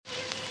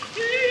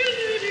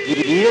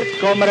Dear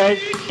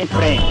comrades and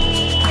friends,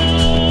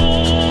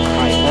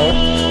 I hope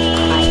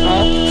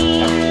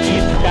that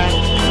this time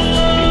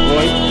the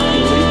voice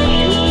will reach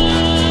you.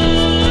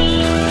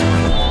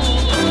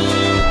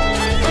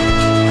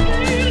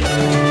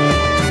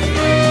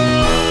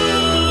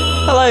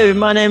 Hello,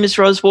 my name is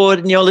Ros Ward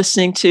and you're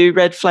listening to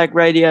Red Flag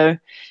Radio.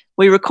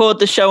 We record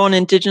the show on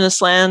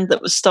Indigenous land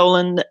that was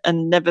stolen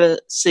and never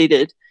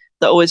ceded,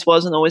 that always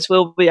was and always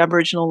will be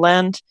Aboriginal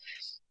land.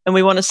 And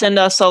we want to send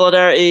our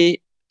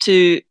solidarity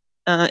to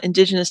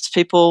Indigenous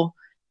people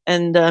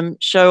and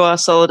show our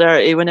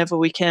solidarity whenever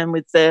we can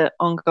with their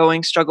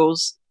ongoing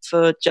struggles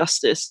for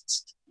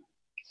justice.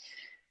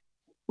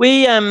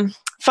 We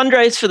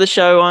fundraise for the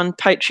show on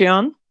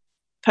Patreon,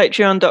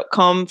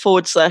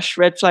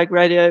 patreon.com/Red Flag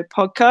Radio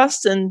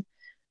podcast. And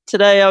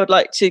today I would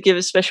like to give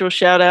a special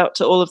shout out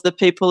to all of the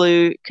people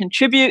who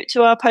contribute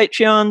to our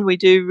Patreon. We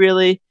do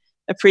really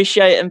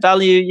appreciate and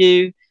value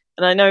you.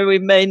 And I know we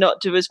may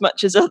not do as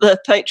much as other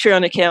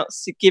Patreon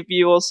accounts to give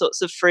you all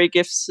sorts of free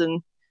gifts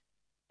and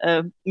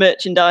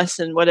merchandise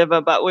and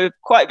whatever, but we're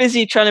quite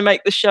busy trying to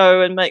make the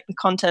show and make the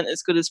content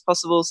as good as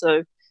possible.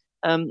 So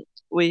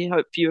we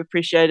hope you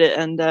appreciate it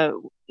and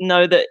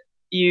know that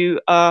you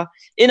are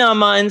in our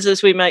minds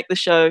as we make the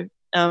show.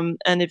 And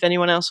if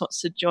anyone else wants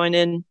to join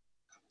in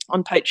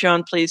on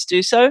Patreon, please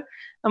do so.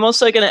 I'm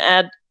also going to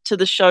add to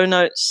the show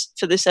notes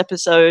for this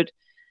episode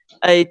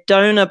a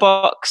donor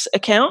box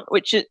account,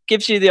 which it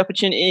gives you the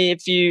opportunity,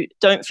 if you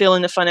don't feel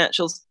in the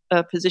financial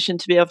position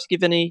to be able to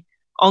give any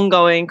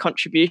ongoing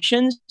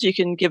contributions, you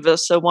can give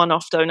us a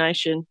one-off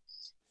donation,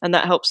 and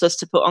that helps us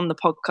to put on the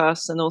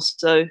podcast, and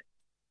also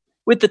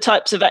with the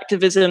types of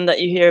activism that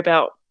you hear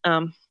about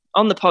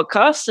on the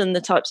podcast and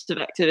the types of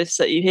activists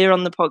that you hear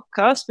on the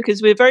podcast,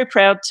 because we're very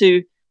proud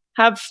to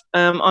have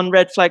on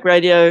Red Flag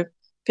Radio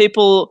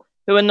people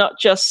who are not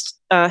just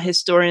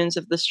historians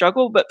of the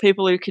struggle, but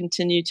people who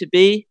continue to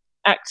be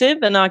active,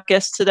 and our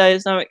guest today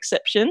is no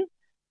exception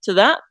to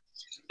that.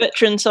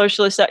 Veteran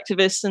socialist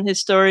activist and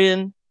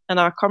historian and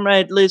our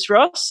comrade Liz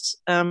Ross,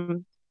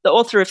 the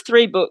author of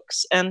 3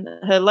 books, and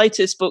her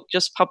latest book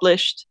just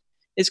published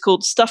is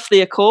called Stuff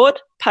the Accord,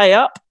 Pay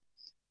Up,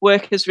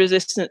 Workers'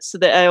 Resistance to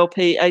the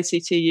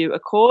ALP-ACTU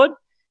Accord,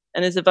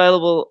 and is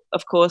available,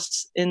 of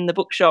course, in the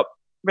bookshop,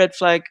 Red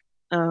Flag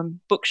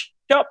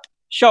bookshop,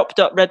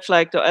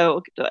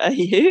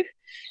 shop.redflag.org.au.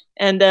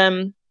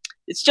 And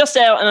it's just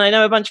out, and I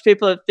know a bunch of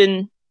people have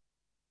been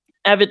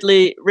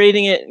avidly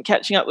reading it and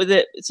catching up with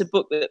it. It's a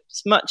book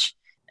that's much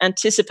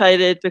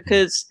anticipated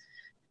because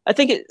I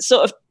think it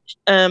sort of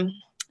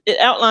it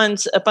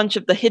outlines a bunch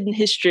of the hidden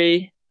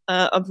history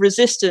of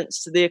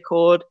resistance to the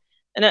Accord,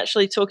 and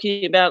actually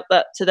talking about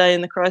that today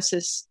in the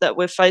crisis that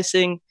we're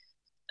facing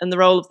and the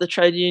role of the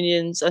trade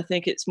unions. I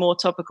think it's more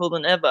topical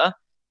than ever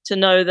to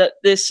know that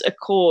this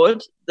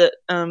Accord that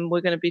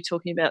we're going to be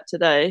talking about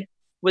today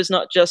was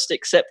not just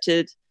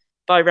accepted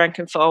by rank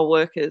and file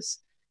workers.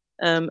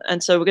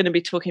 And so we're going to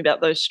be talking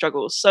about those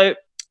struggles. So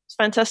it's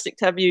fantastic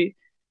to have you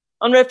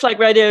on Red Flag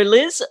Radio,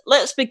 Liz.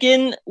 Let's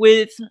begin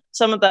with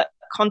some of that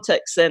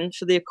context then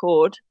for the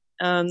Accord.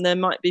 There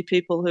might be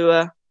people who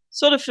are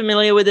sort of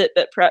familiar with it,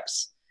 but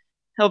perhaps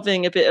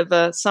having a bit of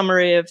a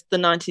summary of the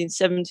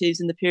 1970s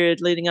and the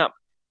period leading up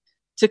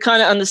to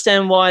kind of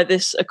understand why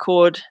this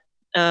Accord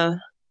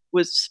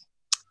was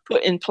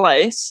put in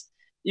place.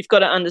 You've got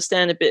to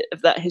understand a bit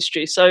of that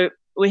history. So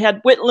we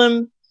had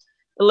Whitlam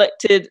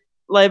elected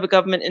Labor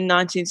government in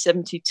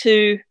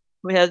 1972.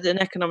 We had an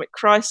economic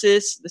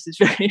crisis. This is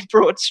very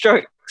broad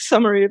stroke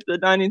summary of the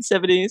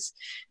 1970s.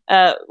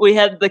 We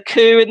had the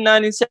coup in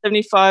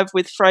 1975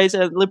 with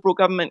Fraser, the Liberal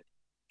government,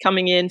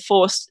 coming in,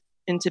 forced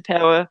into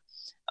power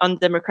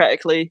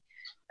undemocratically.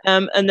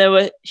 And there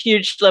were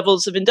huge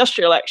levels of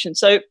industrial action.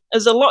 So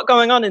there's a lot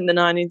going on in the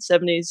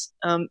 1970s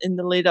in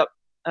the lead up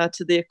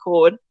to the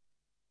Accord.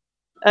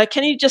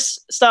 Can you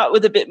just start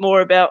with a bit more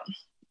about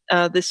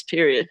this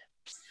period?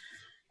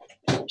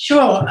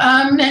 Sure,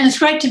 and it's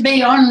great to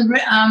be on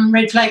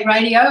Red Flag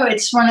Radio.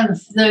 It's one of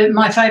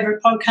my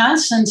favourite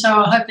podcasts, and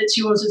so I hope it's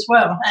yours as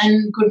well.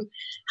 And good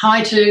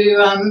hi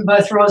to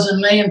both Ros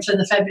and Liam for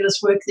the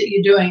fabulous work that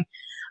you're doing.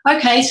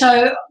 Okay,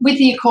 so with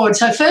the Accord.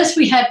 So first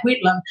we had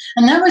Whitlam,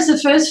 and that was the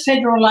first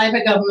federal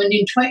Labor government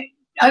in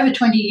over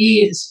 20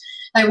 years.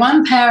 They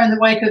won power in the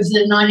wake of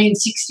the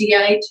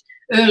 1968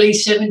 early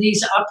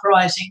 70s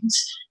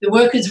uprisings, the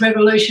workers'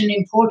 revolution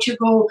in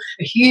Portugal,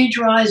 a huge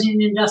rise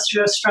in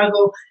industrial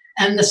struggle,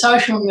 and the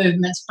social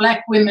movements,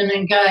 black, women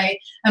and gay.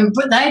 And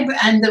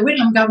the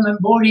Whitlam government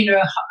brought in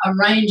a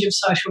range of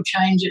social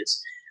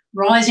changes.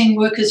 Rising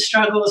workers'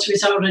 struggles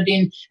resulted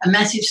in a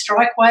massive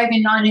strike wave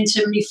in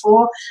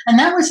 1974, and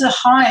that was the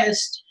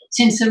highest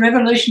since the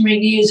revolutionary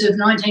years of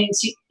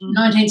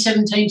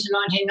 1917 to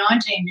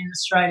 1919 in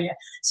Australia.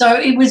 So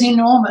it was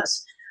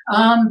enormous.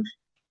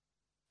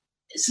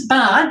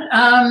 But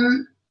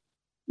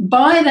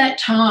by that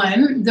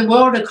time, the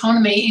world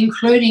economy,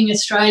 including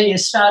Australia,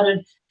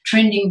 started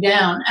trending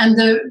down, and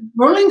the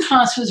ruling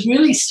class was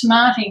really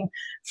smarting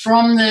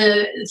from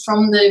the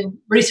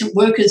recent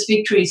workers'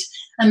 victories,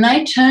 and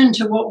they turned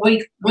to what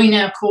we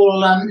now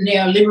call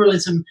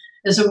neoliberalism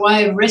as a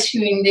way of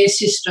rescuing their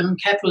system,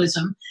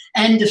 capitalism,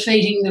 and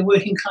defeating the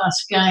working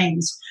class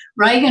gains.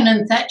 Reagan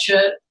and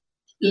Thatcher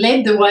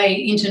led the way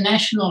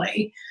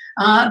internationally,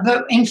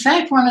 but in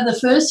fact one of the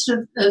first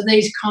of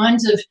these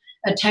kinds of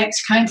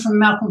attacks came from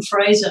Malcolm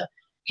Fraser,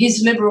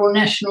 his Liberal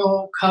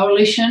National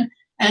Coalition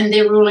and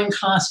their ruling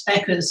class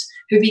backers,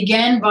 who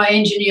began by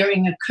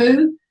engineering a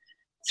coup,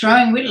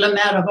 throwing Whitlam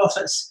out of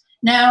office.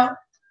 Now,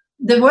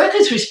 the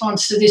workers'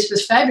 response to this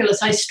was fabulous.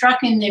 They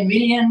struck in their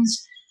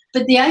millions,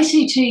 but the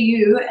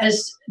ACTU,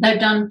 as they've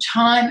done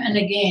time and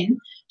again,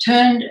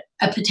 turned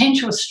a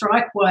potential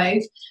strike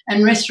wave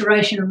and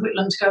restoration of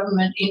Whitlam's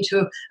government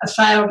into a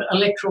failed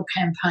electoral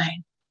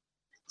campaign.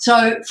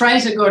 So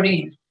Fraser got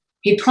in.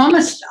 He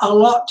promised a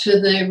lot to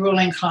the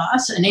ruling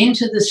class, an end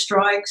to the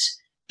strikes,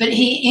 but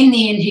in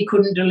the end he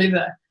couldn't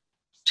deliver.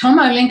 Tom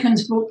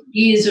O'Lincoln's book,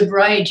 Years of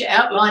Rage,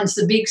 outlines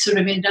the big sort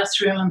of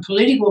industrial and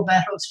political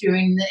battles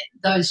during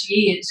those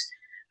years,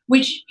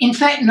 which in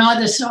fact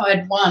neither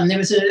side won. There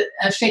was an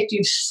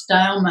effective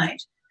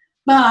stalemate.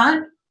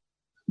 But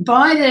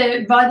by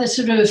the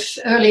sort of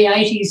early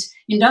 80s,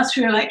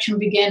 industrial action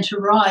began to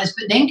rise,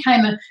 but then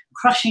came a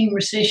crushing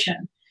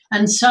recession,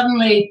 and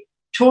suddenly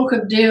talk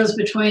of deals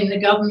between the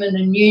government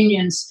and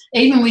unions,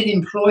 even with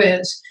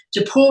employers,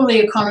 to pull the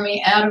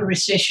economy out of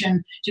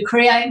recession, to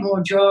create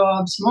more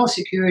jobs, more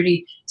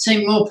security,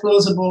 seemed more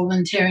plausible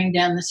than tearing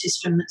down the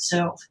system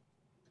itself.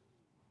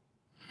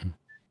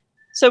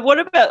 So what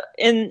about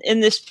in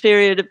this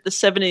period of the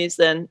 70s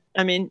then?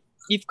 I mean,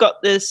 you've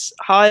got this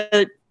high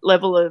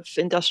level of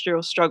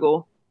industrial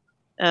struggle,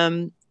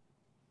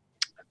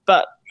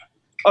 but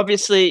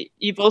obviously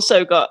you've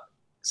also got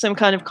some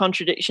kind of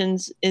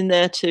contradictions in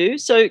there too.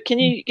 So can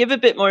you give a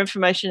bit more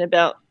information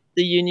about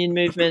the union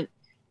movement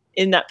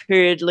in that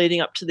period leading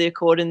up to the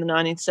Accord in the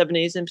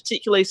 1970s, and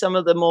particularly some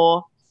of the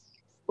more,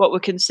 what were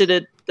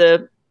considered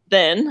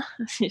then,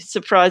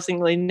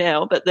 surprisingly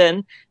now, but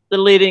then the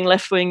leading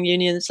left-wing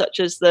unions such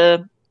as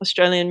the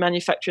Australian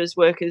Manufacturers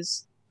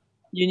Workers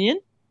Union?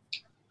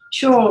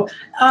 Sure.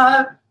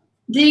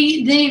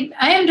 The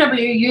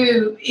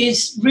AMWU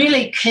is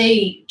really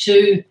key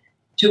to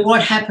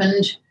what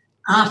happened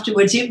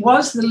afterwards. It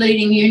was the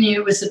leading union.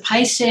 It was the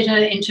pace setter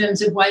in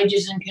terms of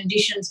wages and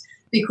conditions,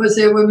 because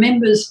there were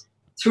members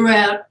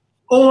throughout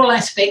all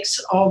aspects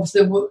of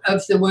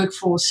the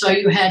workforce. So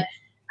you had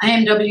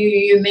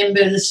AMWU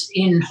members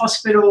in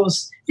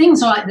hospitals,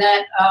 things like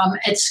that,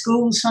 at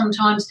schools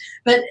sometimes,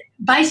 but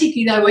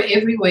basically they were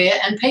everywhere,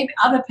 and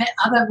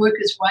other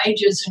workers'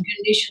 wages and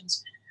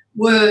conditions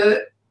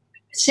were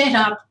set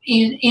up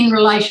in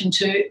relation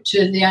to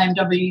the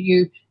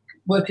AMWU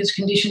workers'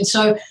 conditions.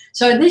 So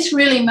this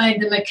really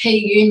made them a key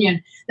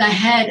union. They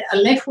had a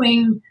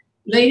left-wing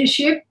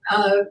leadership,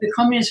 the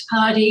Communist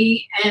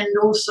Party, and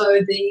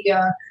also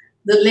the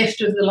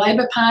left of the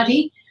Labor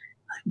Party.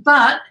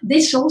 But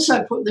this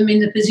also put them in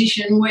the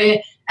position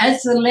where,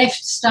 as the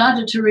left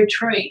started to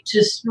retreat,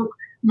 to look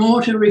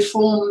more to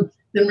reform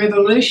than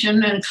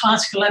revolution and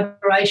class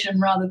collaboration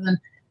rather than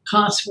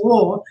class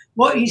war,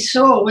 what you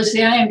saw was the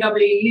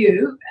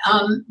AMWU,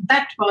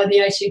 backed by the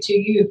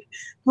ACTU,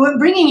 were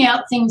bringing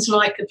out things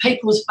like the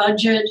People's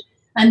Budget,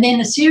 and then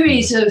a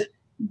series of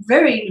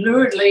very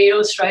luridly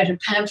illustrated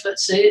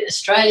pamphlets: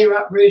 Australia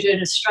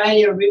Uprooted,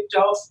 Australia Ripped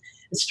Off,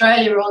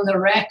 Australia on the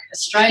Rack,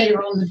 Australia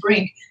on the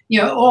Brink,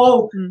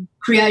 all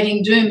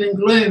creating doom and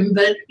gloom,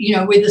 but,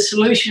 with the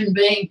solution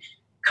being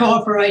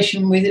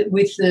cooperation with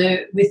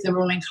the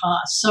ruling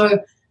class. So,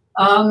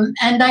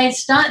 and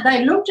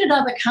they looked at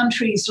other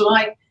countries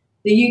like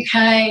the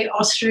UK,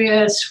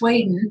 Austria,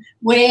 Sweden,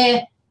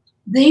 where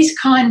these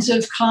kinds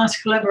of class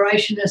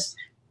collaborationists,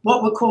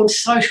 what were called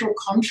social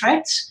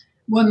contracts,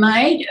 were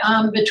made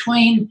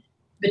between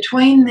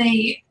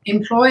the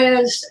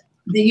employers,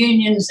 the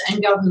unions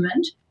and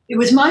government. It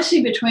was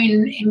mostly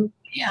between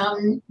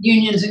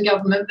unions and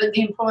government, but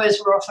the employers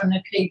were often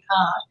a key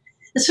part.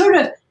 The sort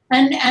of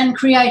and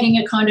creating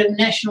a kind of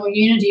national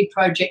unity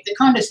project, the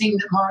kind of thing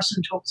that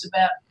Morrison talks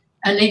about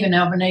and even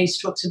Albanese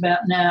talks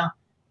about now.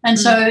 And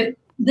so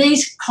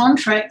these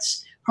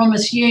contracts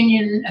promise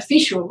union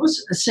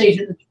officials a seat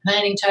at the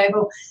planning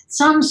table,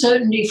 some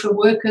certainty for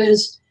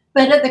workers,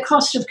 but at the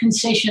cost of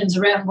concessions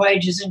around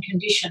wages and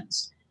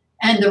conditions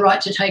and the right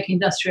to take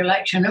industrial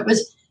action. It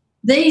was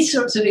these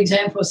sorts of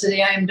examples that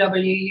the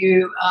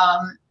AMWU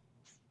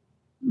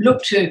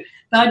looked to.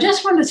 But I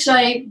just want to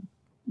say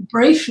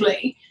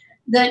briefly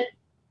that,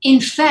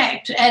 in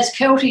fact, as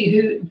Bill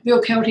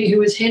Kelty, who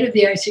was head of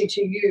the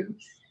ACTU,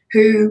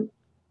 who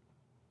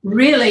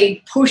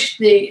really pushed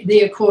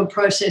the Accord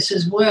process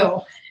as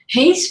well,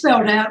 he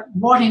spelled out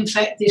what, in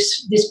fact,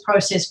 this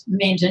process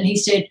meant. And he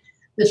said,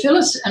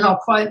 and I'll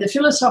quote, the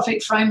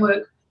philosophic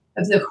framework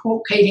of the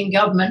Hawke-Keating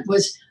government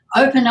was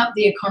open up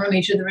the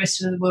economy to the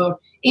rest of the world,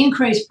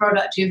 increase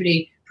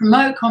productivity,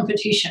 promote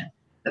competition.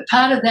 But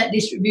part of that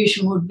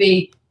distribution would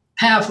be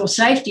powerful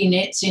safety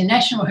nets in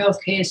national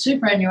health care,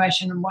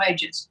 superannuation and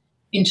wages.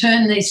 In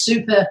turn, these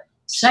super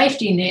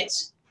safety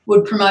nets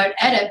would promote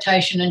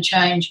adaptation and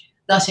change,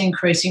 thus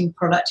increasing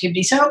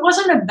productivity. So it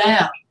wasn't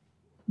about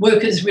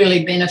workers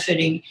really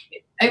benefiting.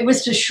 It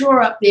was to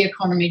shore up the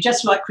economy,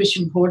 just like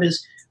Christian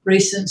Porter's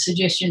recent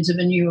suggestions of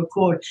a new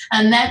accord.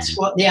 And that's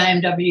what the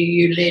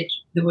AMWU led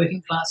the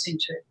working class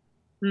into.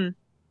 Mm.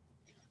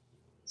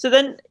 So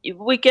then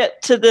we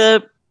get to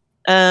the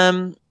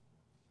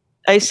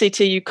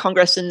ACTU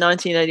Congress in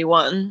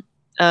 1981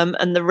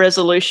 and the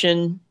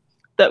resolution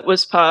that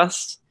was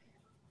passed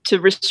to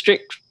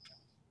restrict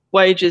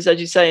wages, as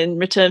you say, in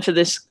return for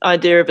this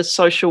idea of a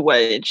social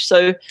wage.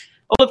 So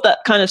all of that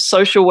kind of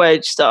social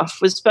wage stuff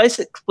was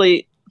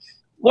basically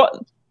what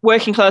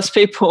working class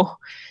people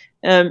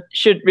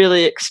should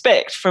really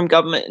expect from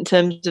government in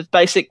terms of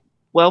basic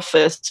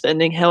welfare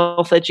spending,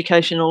 health,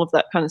 education, all of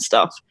that kind of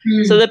stuff.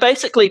 Mm. So they're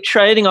basically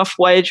trading off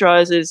wage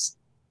rises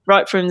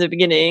right from the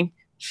beginning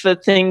for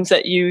things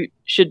that you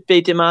should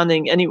be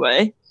demanding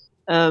anyway,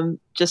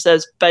 just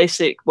as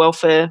basic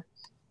welfare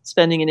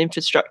spending and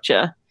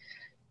infrastructure.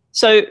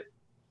 So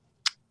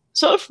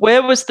sort of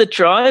where was the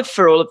drive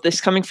for all of this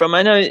coming from?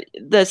 I know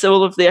there's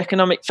all of the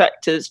economic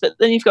factors, but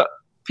then you've got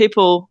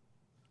people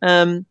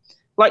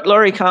like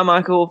Laurie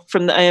Carmichael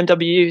from the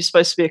AMWU, who's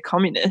supposed to be a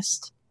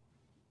communist.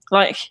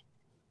 Like,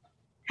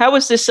 how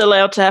was this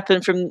allowed to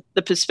happen from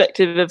the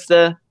perspective of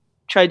the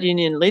trade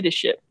union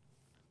leadership?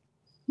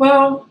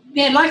 Well,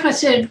 yeah, like I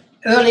said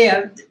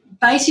earlier,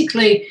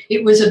 basically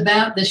it was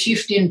about the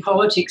shift in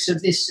politics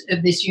of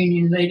this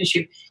union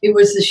leadership. It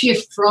was the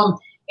shift from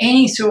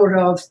any sort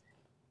of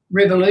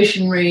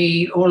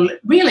revolutionary or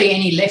really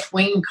any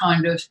left-wing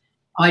kind of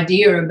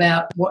idea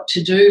about what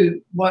to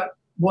do, what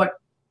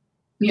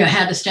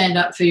how to stand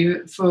up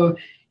for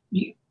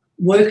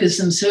workers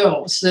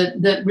themselves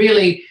that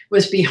really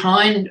was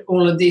behind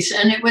all of this.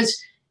 And it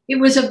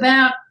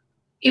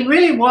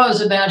really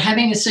was about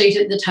having a seat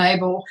at the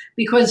table,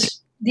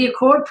 because the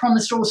Accord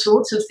promised all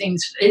sorts of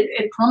things.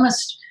 It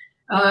promised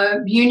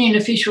union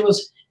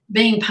officials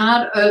being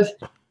part of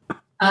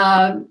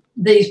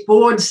these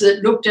boards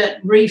that looked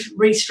at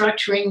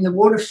restructuring the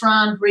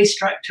waterfront,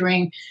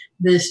 restructuring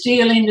the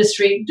steel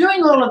industry,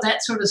 doing all of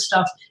that sort of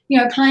stuff,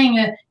 playing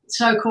a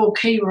so-called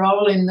key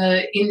role in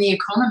the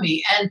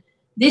economy. And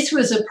this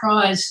was a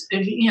prize,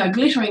 a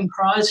glittering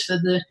prize for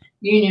the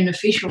union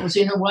officials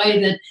in a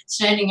way that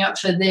standing up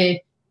for their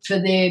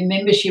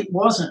membership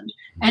wasn't.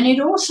 And it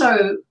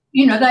also,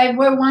 they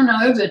were won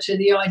over to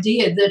the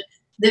idea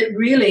that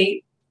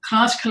really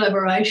class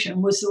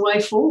collaboration was the way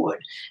forward.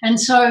 And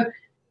so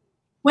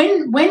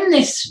when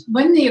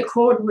the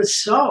Accord was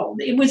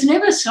sold, it was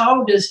never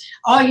sold as,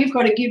 you've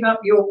got to give up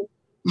your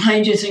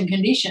wages and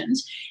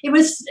conditions. It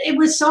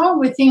was sold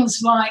with things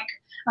like,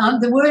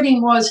 the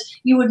wording was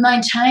you would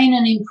maintain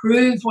and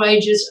improve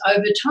wages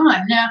over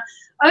time. Now,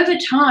 over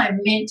time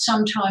meant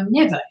sometime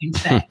never, in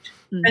fact.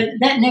 But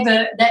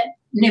that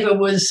never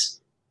was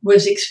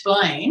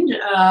explained.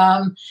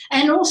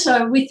 And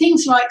also with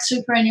things like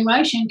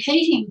superannuation,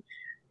 Keating,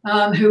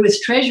 who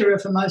was treasurer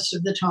for most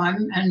of the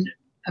time and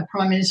a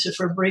prime minister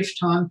for a brief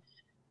time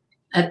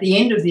at the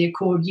end of the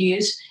Accord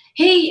years,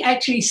 he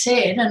actually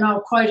said, and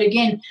I'll quote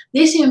again,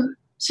 this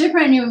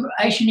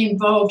superannuation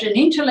involved an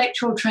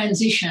intellectual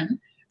transition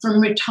from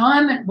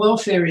retirement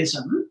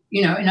welfarism,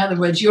 in other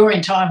words, your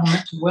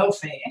entitlement to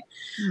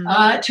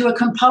welfare, to a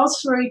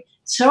compulsory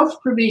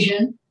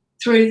self-provision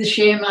through the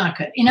share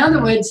market. In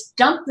other words,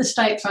 dump the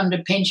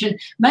state-funded pension,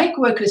 make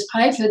workers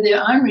pay for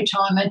their own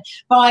retirement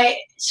by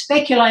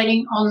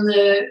speculating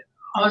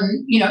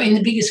in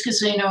the biggest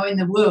casino in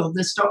the world,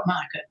 the stock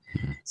market.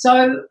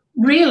 So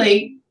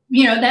really,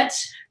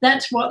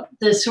 that's what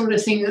the sort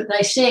of thing that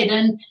they said.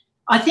 And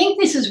I think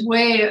this is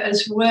where,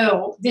 as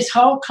well, this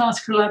whole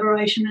class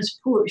collaboration is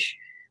pushed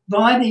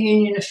by the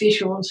union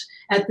officials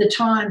at the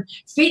time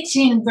fits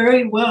in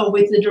very well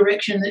with the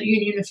direction that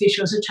union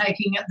officials are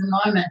taking at the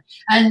moment.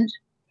 And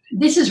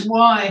this is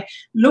why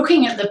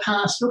looking at the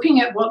past, looking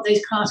at what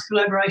these class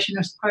collaboration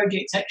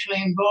projects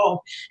actually involve,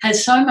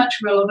 has so much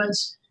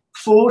relevance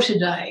for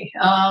today.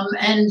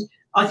 And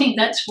I think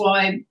that's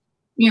why,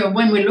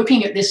 when we're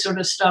looking at this sort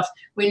of stuff,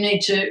 we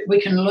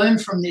can learn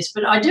from this.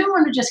 But I do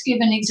want to just give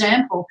an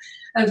example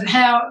of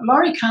how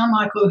Laurie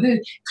Carmichael, who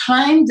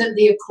claimed that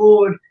the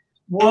Accord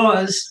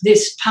was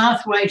this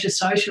pathway to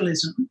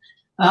socialism,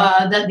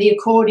 that the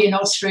Accord in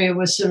Austria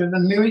was sort of a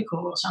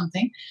miracle or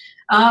something,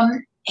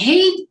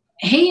 he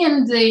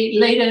and the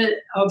leader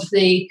of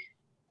the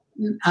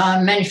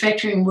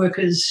manufacturing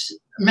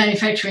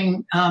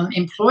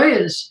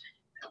employers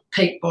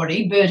peak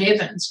body, Bert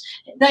Evans,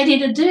 they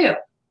did a deal.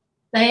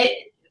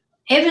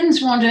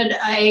 Evans wanted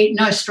a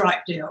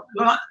no-strike deal.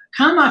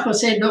 Carmichael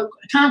said, look,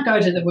 I can't go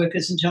to the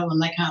workers and tell them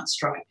they can't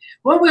strike.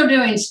 What we'll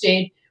do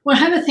instead, we'll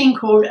have a thing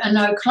called a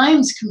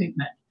no-claims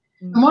commitment.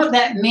 And what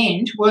that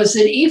meant was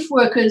that if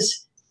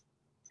workers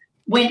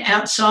went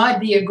outside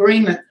the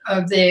agreement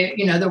of their,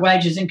 the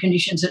wages and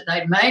conditions that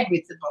they'd made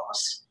with the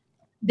boss,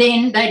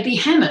 then they'd be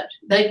hammered.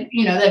 They'd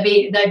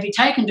be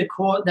taken to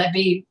court. They'd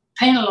be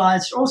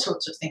penalised, all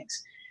sorts of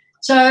things.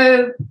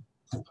 So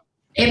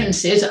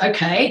Evans says,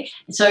 okay.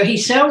 So he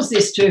sells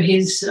this to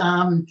his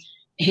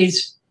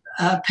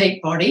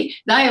peak body.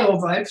 They all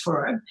vote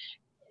for it.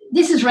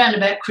 This is round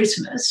about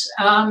Christmas.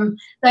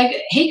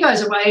 He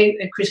goes away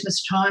at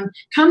Christmas time,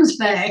 comes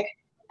back,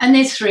 and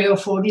there's 3 or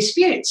 4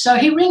 disputes. So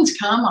he rings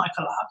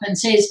Carmichael up and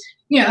says,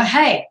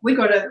 hey, we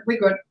got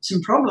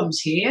some problems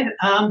here.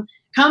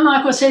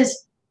 Carmichael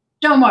says,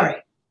 don't worry,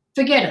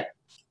 forget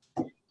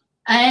it.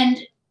 And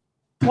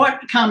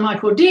what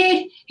Carmichael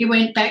did, he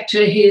went back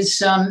to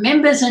his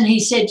members and he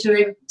said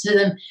to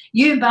them,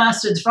 you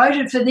bastards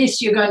voted for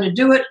this, you're going to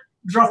do it,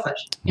 drop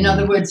it. In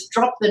other words,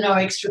 drop the no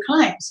extra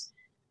claims.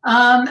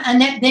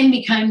 And that then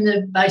became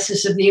the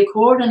basis of the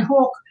Accord, and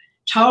Hawke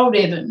told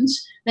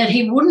Evans that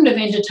he wouldn't have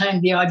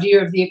entertained the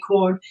idea of the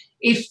Accord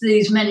if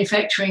these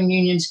manufacturing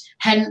unions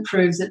hadn't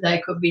proved that they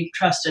could be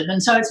trusted.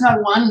 And so it's no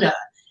wonder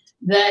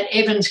that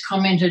Evans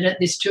commented at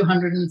this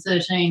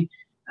 213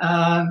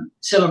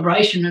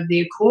 celebration of the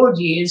Accord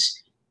years,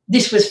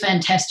 this was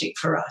fantastic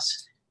for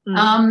us.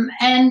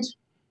 And,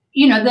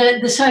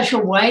 the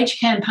social wage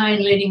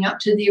campaign leading up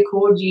to the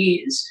Accord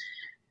years,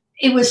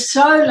 it was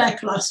so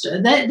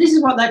lacklustre that this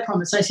is what they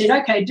promised. They said,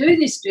 okay, do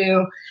this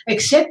deal,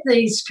 accept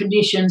these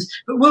conditions,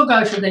 but we'll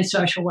go for the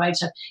social wage.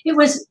 It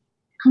was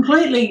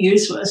completely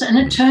useless, and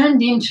it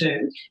turned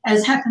into,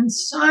 as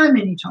happens so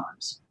many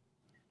times,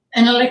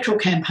 an electoral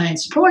campaign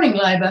supporting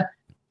Labor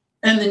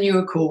and the new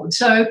Accord.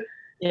 So,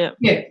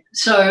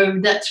 so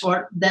that's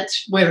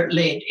where it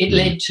led. It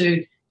led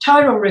to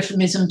total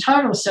reformism,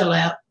 total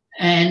sellout,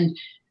 and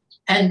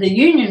the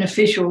union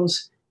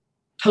officials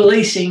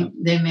policing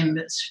their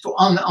members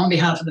on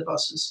behalf of the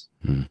bosses.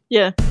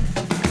 Yeah.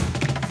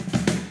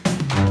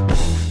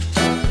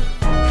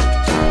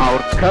 Our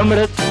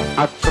comrades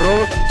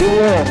across the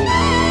world.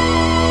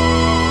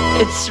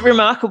 It's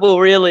remarkable,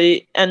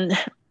 really, and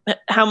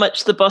how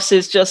much the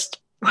bosses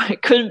just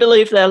couldn't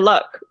believe their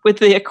luck with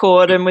the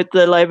Accord and with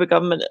the Labor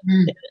government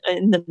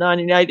in the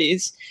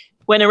 1980s.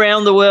 When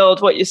around the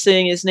world what you're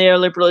seeing is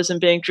neoliberalism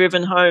being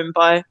driven home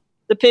by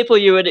the people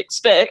you would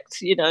expect,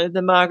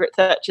 the Margaret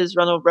Thatchers,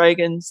 Ronald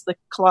Reagans, the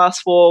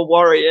class war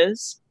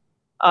warriors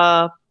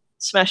are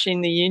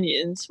smashing the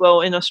unions.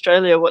 Well, in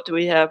Australia, what do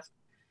we have?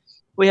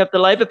 We have the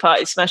Labor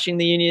Party smashing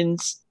the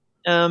unions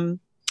hand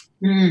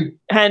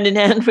in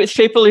hand with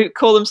people who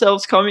call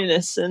themselves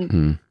communists.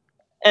 And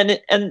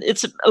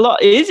it's a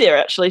lot easier,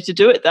 actually, to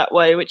do it that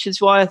way, which is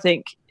why I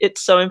think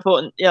it's so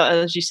important,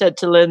 as you said,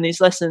 to learn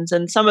these lessons.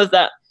 And some of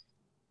that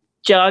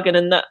jargon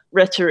and that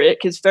rhetoric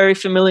is very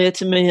familiar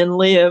to me and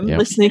Liam,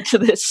 listening to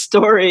this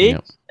story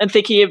and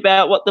thinking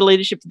about what the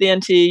leadership of the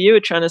NTEU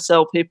are trying to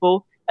sell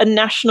people, a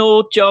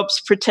national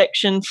jobs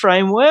protection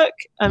framework.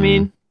 I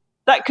mean,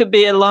 that could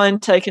be a line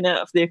taken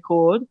out of the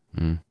Accord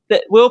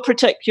that will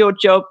protect your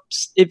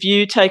jobs if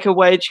you take a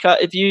wage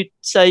cut, if you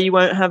say you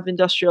won't have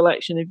industrial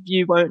action, if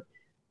you won't,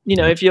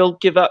 if you'll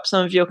give up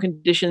some of your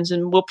conditions,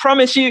 and we'll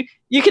promise you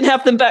can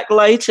have them back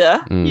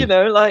later,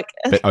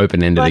 But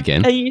open-ended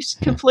again. Are you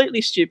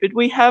completely stupid?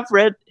 We have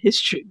read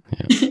history.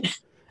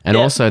 And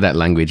also that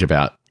language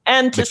about...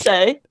 And to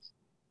say...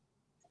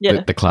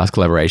 The class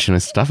collaboration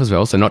and stuff as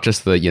well. So not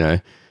just the,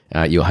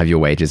 you'll have your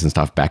wages and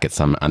stuff back at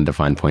some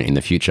undefined point in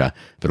the future,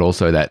 but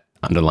also that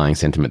underlying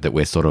sentiment that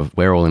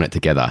we're all in it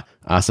together.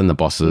 Us and the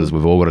bosses,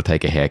 we've all got to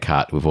take a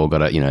haircut. We've all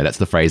got to, that's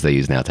the phrase they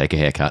use now, take a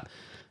haircut.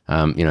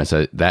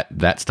 So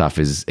that stuff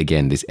is,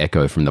 again, this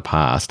echo from the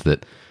past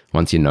that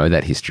once you know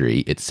that history,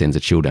 it sends a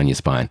chill down your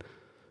spine.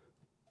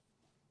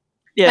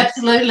 Yeah,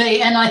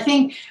 absolutely. And I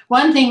think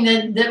one thing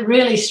that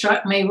really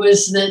struck me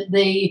was that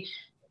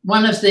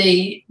one of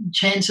the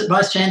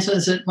vice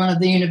chancellors at one of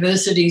the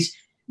universities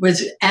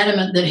was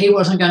adamant that he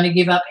wasn't going to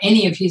give up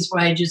any of his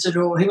wages at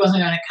all. He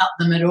wasn't going to cut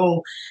them at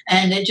all.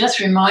 And it just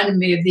reminded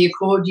me of the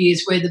Accord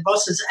years where the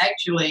bosses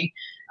actually,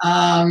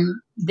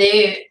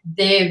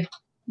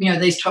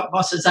 these top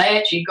bosses, they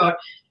actually got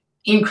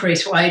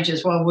increased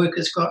wages while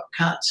workers got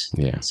cuts.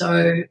 Yeah.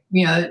 So,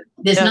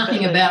 there's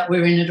nothing about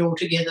we're in it all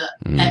together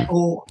at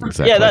all.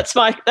 Exactly. Yeah,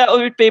 that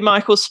would be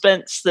Michael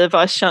Spence, the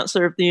Vice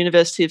Chancellor of the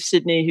University of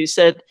Sydney, who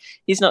said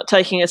he's not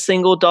taking a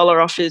single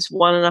dollar off his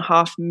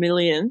 $1.5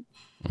 million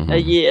a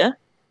year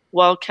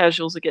while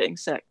casuals are getting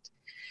sacked.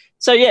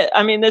 So,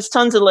 there's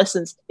tons of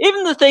lessons.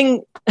 Even the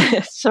thing,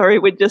 sorry,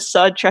 we're just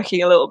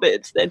sidetracking a little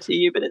bit to the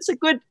NTU, but it's a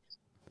good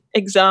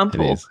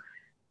example. It is.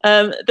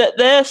 That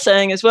they're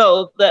saying as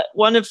well that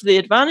one of the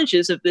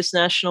advantages of this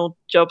national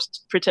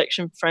jobs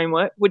protection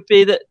framework would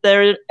be that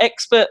there are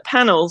expert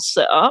panels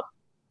set up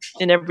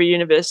in every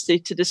university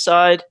to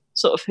decide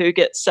sort of who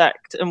gets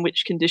sacked and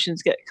which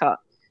conditions get cut,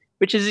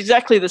 which is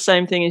exactly the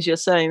same thing as you're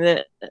saying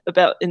that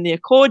about in the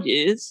Accord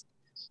years,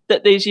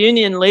 that these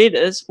union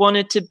leaders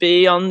wanted to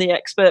be on the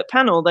expert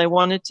panel. They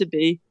wanted to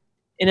be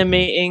in a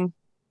meeting,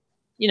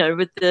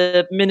 with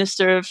the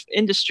Minister of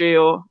Industry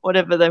or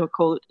whatever they would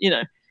call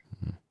it,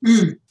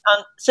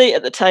 seat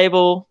at the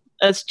table,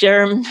 as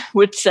Jerem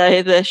would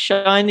say, their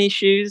shiny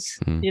shoes,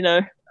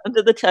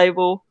 under the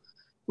table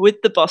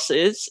with the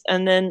bosses,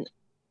 and then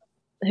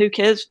who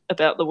cares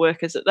about the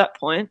workers at that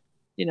point,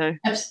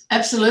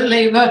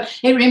 Absolutely. Well,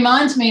 it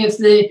reminds me of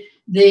the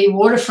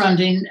waterfront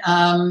in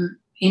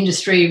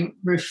Industry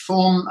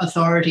Reform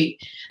Authority,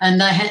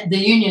 and the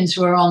unions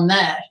were on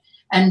that,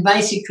 and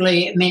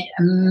basically it meant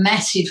a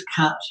massive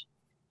cut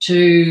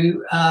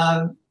to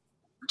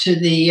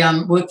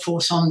the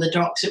workforce on the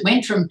docks. It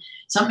went from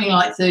something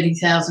like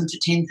 30,000 to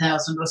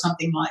 10,000 or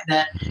something like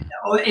that,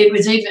 or it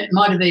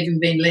might have even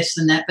been less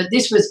than that. But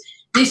this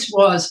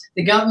was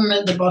the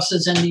government, the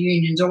bosses, and the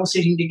unions all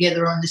sitting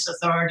together on this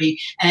authority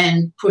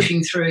and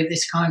pushing through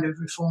this kind of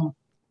reform.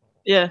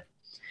 Yeah.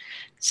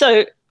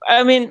 So,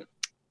 I mean,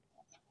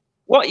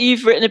 what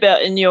you've written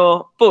about in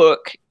your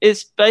book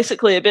is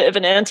basically a bit of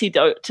an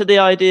antidote to the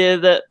idea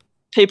that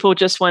people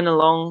just went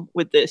along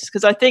with this,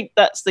 because I think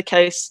that's the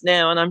case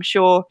now. And I'm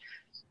sure,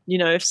 you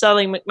know, if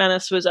Sally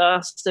McManus was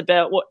asked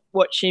about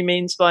what she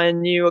means by a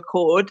new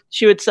accord,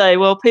 she would say,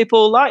 well,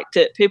 people liked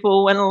it.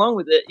 People went along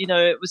with it. You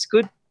know, it was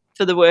good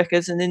for the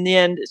workers. And in the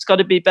end, it's got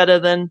to be better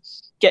than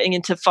getting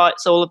into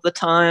fights all of the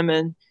time.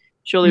 And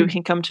surely we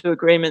can come to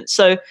agreement.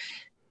 So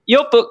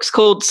your book's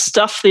called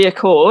Stuff the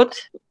Accord.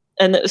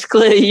 And it was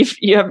clear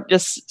you haven't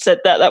just said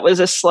that. That was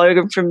a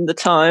slogan from the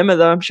time,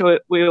 although I'm sure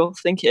we all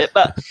think it.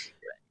 But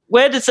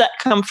where does that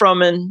come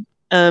from? And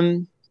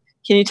can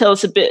you tell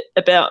us a bit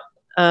about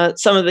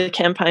some of the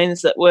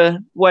campaigns that were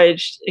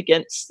waged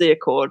against the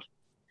Accord?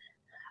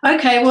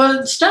 Okay,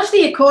 well, Stuff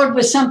the Accord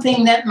was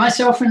something that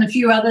myself and a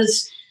few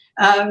others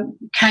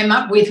came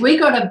up with. We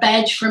got a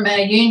badge from our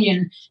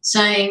union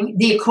saying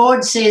the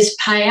Accord says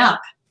pay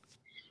up.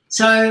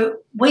 So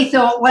we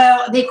thought,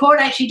 well, the Accord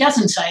actually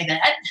doesn't say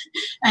that.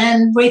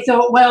 And we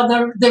thought, well,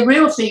 the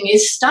real thing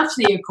is stuff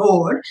the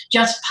Accord,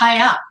 just pay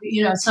up,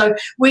 you know. So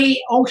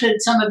we altered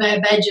some of our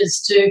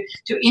badges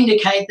to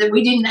indicate that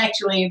we didn't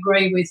actually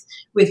agree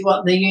with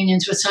what the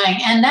unions were saying.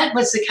 And that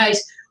was the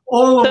case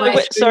all the way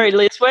through. Sorry,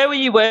 Liz, where were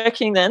you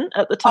working then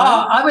at the time?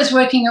 Oh, I was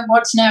working at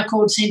what's now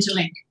called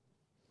Centrelink.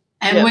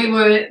 And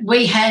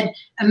we had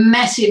a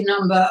massive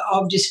number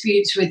of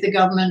disputes with the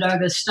government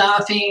over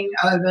staffing,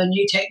 over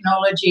new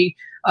technology,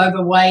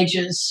 over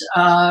wages,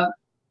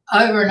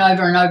 over and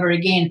over and over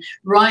again,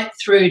 right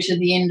through to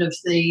the end of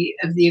the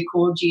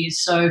Accord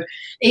years. So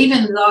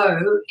even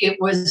though it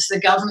was the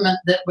government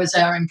that was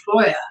our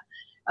employer,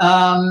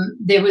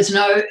 there was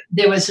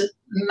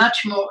much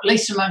more, at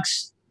least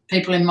amongst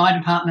people in my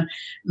department,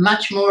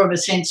 much more of a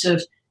sense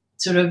of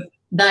sort of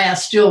they are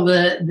still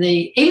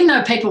even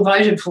though people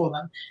voted for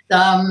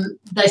them,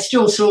 they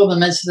still saw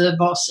them as the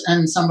boss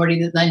and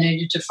somebody that they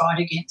needed to fight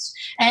against.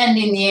 And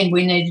in the end,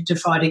 we needed to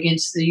fight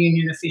against the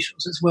union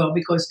officials as well,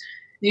 because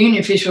the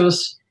union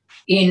officials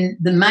in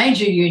the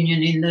major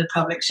union in the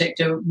public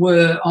sector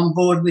were on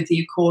board with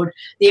the Accord.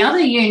 The other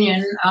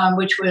union,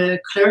 which were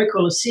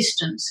clerical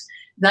assistants,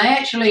 they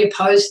actually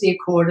opposed the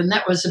Accord, and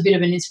that was a bit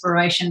of an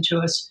inspiration to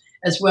us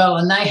as well.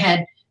 And they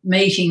had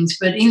meetings,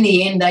 but in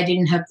the end, they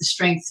didn't have the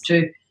strength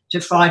to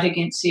fight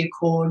against the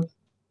Accord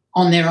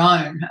on their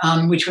own,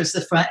 which was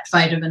the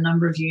fate of a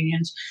number of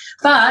unions.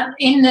 But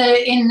in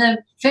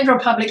the federal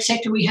public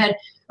sector, we had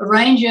a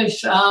range of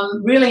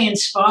really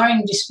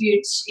inspiring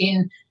disputes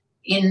in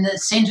the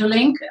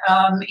Centrelink,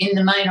 in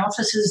the main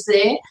offices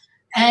there,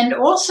 and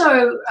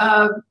also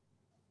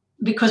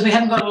because we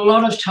haven't got a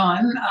lot of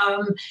time,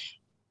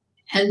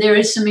 and there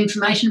is some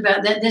information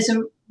about that. There's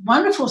a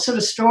wonderful sort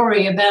of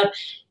story about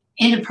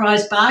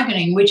enterprise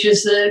bargaining, which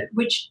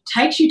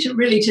takes you to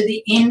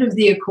the end of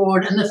the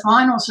Accord and the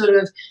final sort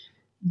of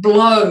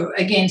blow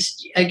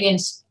against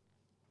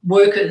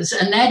workers,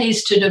 and that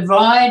is to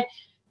divide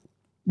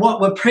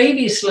what were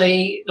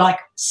previously like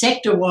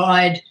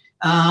sector-wide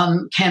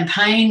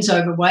campaigns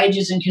over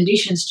wages and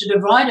conditions, to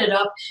divide it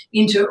up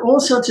into all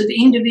sorts of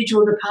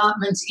individual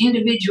departments,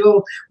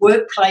 individual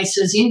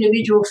workplaces,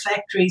 individual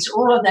factories,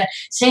 all of that,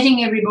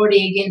 setting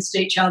everybody against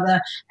each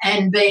other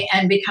and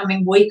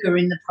becoming weaker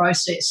in the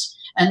process.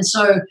 And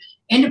so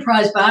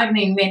enterprise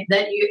bargaining meant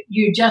that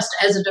you just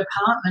as a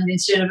department,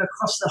 instead of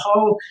across the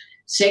whole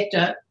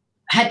sector,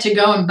 had to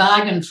go and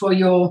bargain for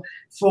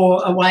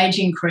a wage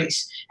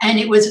increase. And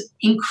it was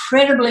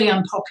incredibly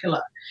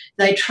unpopular.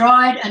 They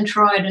tried and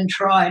tried and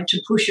tried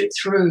to push it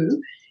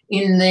through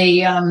in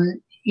the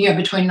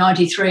between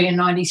 93 and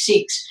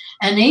 96,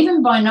 and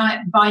even by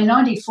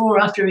 94,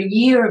 after a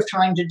year of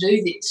trying to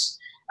do this,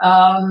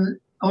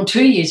 or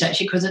 2 years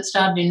actually, because it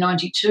started in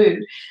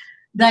 92,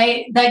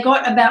 they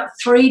got about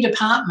 3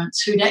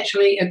 departments who'd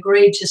actually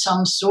agreed to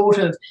some sort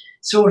of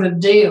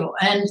deal.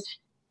 And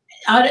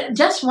I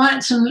just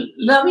want some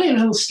lovely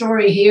little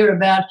story here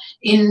about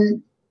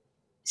in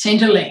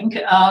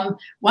Centrelink,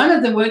 one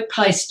of the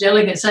workplace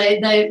delegates,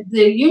 the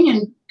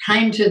union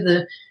came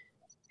to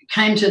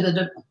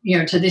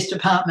this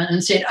department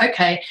and said,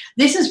 okay,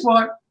 this is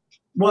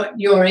what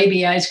your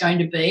EBA is going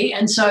to be,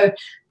 and so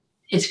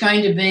it's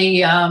going to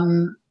be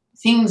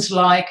things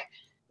like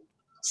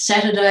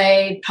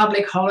Saturday,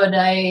 public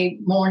holiday,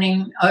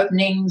 morning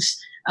openings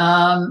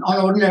on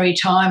ordinary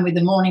time with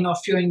the morning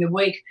off during the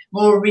week,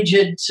 more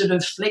rigid sort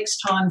of flex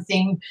time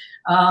thing,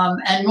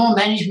 and more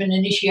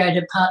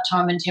management-initiated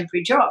part-time and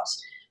temporary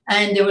jobs.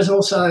 And there was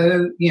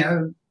also,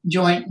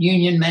 joint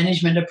union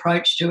management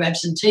approach to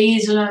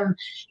absenteeism,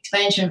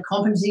 expansion of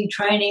competency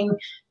training,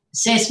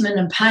 assessment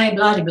and pay,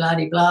 blah, blah,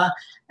 blah, blah.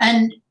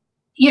 And,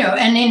 you know,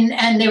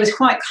 and there was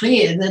quite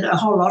clear that a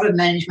whole lot of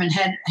management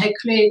had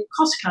clear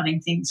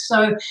cost-cutting things.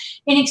 So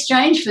in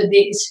exchange for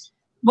this,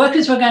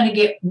 workers were going to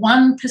get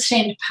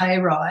 1% pay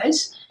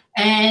rise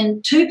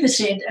and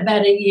 2%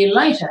 about a year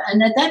later.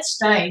 And at that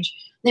stage,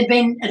 there'd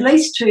been at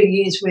least 2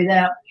 years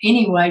without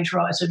any wage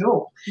rise at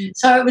all.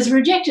 So it was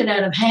rejected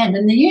out of hand.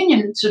 And the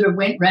union sort of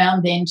went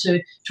round then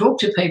to talk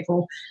to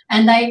people,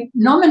 and they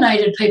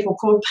nominated people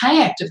called pay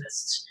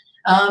activists,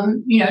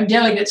 you know,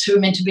 delegates who were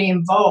meant to be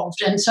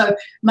involved. And so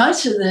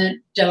most of the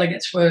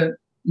delegates were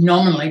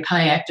nominally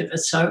pay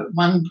activists. So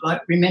one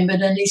bloke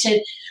remembered and he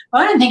said,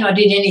 I don't think I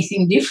did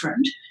anything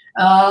different.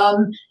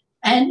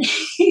 And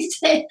he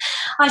said,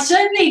 I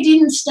certainly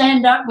didn't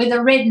stand up with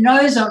a red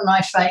nose on my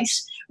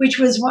face, which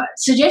was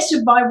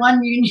suggested by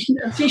one union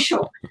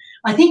official.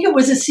 I think it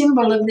was a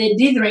symbol of their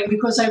dithering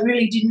because they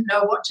really didn't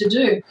know what to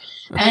do.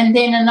 And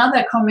then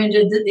another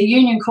commented that the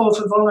union call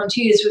for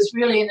volunteers was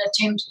really an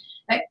attempt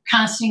at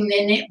casting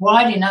their net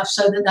wide enough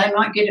so that they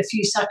might get a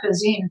few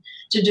suckers in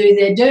to do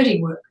their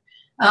dirty work.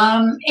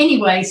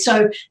 Anyway,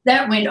 so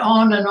that went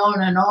on and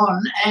on and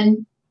on.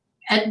 And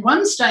at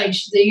one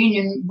stage, the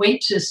union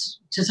went to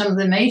some of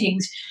the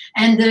meetings,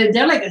 and the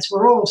delegates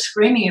were all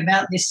screaming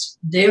about this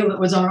deal that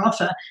was on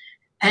offer,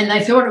 and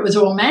they thought it was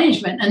all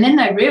management. And then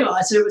they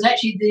realised that it was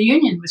actually the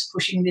union was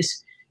pushing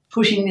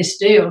this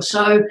deal.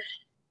 So,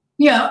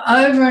 you know,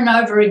 over and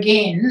over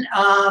again,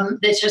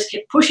 they just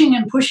kept pushing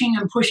and pushing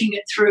and pushing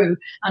it through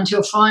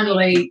until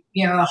finally,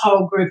 you know, a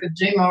whole group of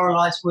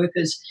demoralised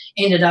workers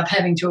ended up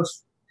having to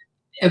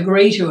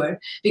agree to it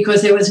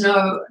because there was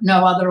no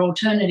other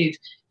alternative.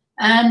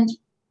 And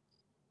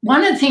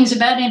one of the things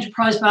about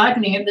enterprise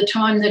bargaining at the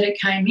time that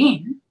it came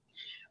in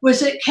was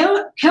that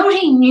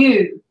Kelty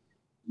knew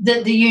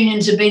that the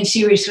unions had been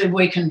seriously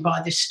weakened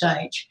by this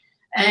stage.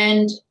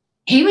 And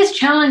he was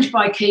challenged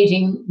by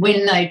Keating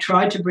when they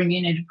tried to bring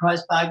in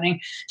enterprise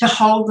bargaining to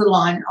hold the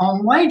line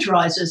on wage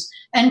rises.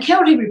 And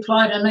Kelty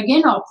replied, and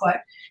again I'll quote,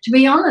 "To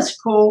be honest,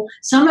 Paul,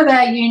 some of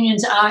our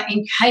unions are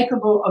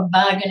incapable of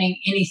bargaining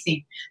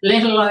anything,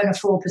 let alone a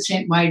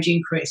 4% wage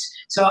increase.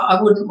 So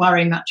I wouldn't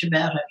worry much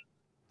about it."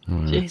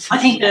 Jesus. I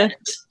think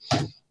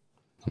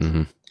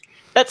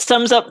that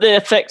sums up the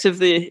effect of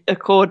the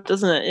Accord,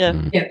 doesn't it?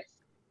 Yeah. Yeah.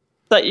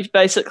 That you've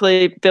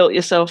basically built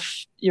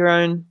yourself your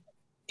own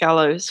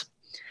gallows.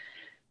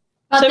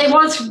 But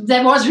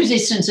there was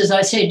resistance, as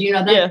I said. You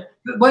know,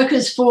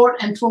 workers fought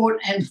and fought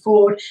and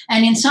fought,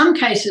 and in some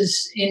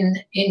cases in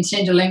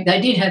Centrelink they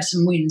did have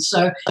some wins,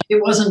 so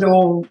it wasn't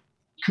all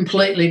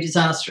completely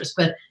disastrous.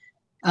 But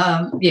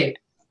yeah.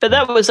 But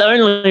that was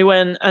only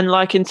when, and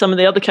like in some of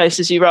the other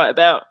cases you write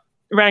about,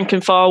 rank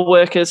and file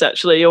workers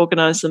actually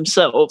organised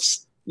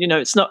themselves. You know,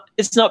 it's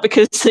not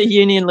because the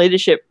union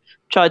leadership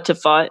tried to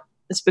fight.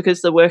 It's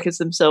because the workers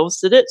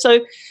themselves did it. So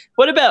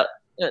what about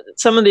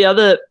some of the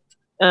other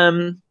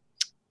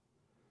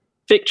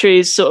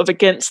victories sort of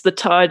against the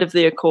tide of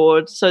the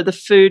Accord? So the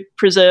food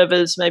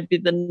preservers, maybe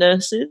the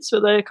nurses, were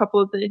they a couple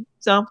of the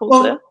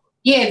examples there?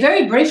 Yeah,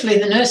 very briefly,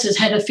 the nurses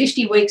had a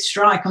 50-week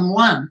strike and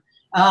won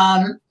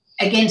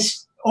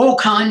against all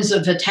kinds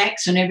of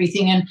attacks and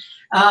everything. And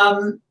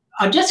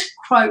I'll just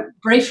quote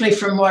briefly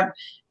from what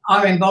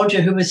Irene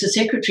Bolger, who was the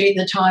secretary at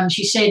the time,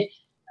 she said,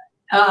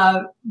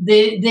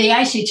 the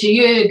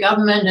ACTU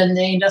government and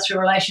the Industrial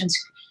Relations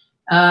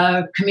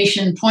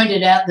Commission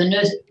pointed out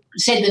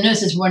said the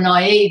nurses were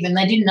naive and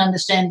they didn't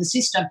understand the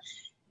system.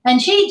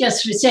 And she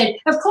just said,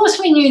 of course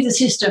we knew the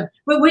system,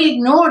 but we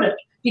ignored it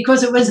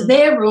because it was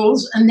their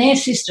rules and their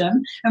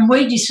system, and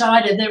we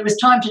decided that it was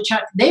time to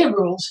chuck their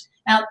rules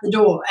out the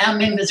door. Our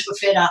members were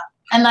fed up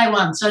and they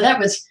won. So that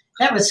was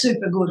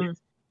super good.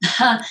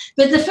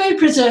 But the food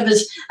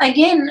preservers,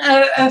 again,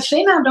 a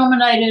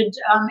female-dominated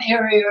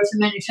area of the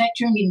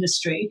manufacturing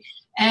industry,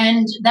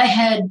 and they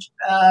had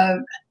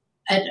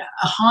at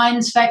a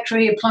Heinz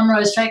factory, a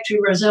Plumrose factory,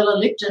 Rosella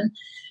Lipton,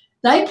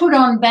 they put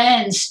on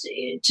bans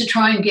to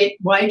try and get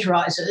wage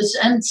rises,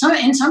 and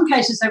in some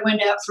cases they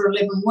went out for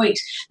 11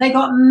 weeks. They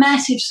got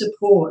massive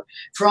support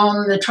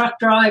from the truck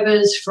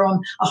drivers, from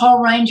a whole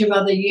range of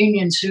other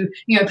unions who,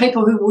 you know,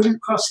 people who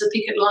wouldn't cross the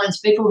picket lines,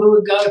 people who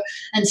would go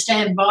and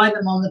stand by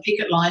them on the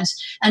picket lines.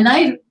 And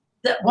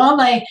while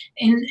they,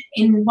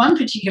 in one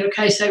particular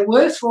case, they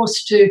were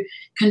forced to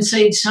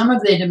concede some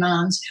of their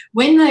demands,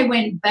 when they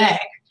went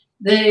back,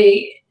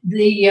 the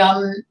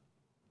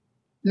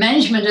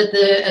management at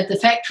the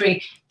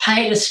factory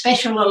paid a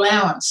special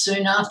allowance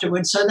soon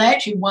afterwards, so they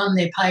actually won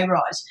their pay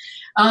rise.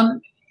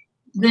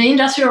 The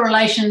Industrial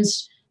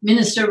Relations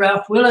Minister,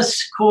 Ralph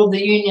Willis, called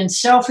the union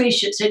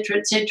selfish, etc.,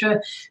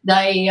 etc.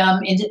 They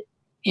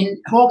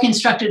Hawke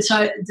instructed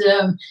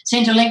the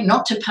Centrelink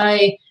not to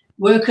pay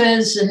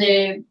workers and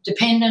their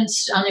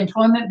dependents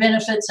unemployment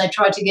benefits. They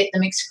tried to get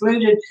them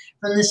excluded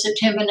from the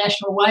September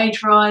national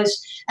wage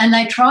rise, and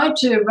they tried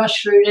to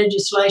rush through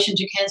legislation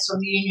to cancel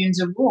the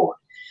union's award.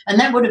 And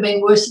that would have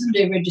been worse than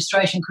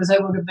deregistration because they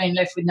would have been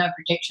left with no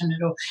protection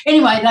at all.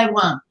 Anyway, they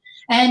won.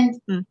 And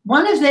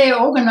one of their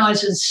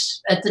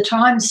organisers at the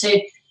time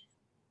said,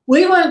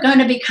 we weren't going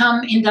to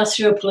become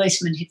industrial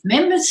policemen. If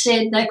members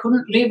said they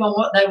couldn't live on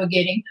what they were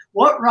getting,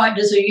 what right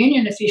does a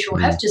union official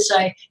have to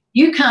say,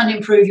 you can't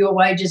improve your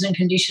wages and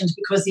conditions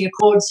because the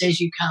Accord says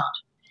you can't?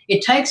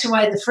 It takes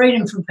away the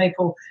freedom from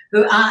people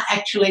who are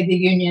actually the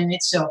union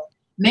itself.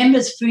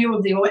 Members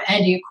fueled the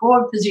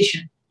anti-Accord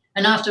position.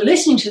 And after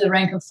listening to the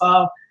rank and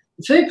file,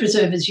 the Food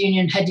Preservers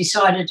Union had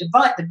decided to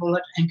bite the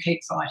bullet and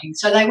keep fighting.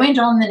 So they went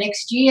on the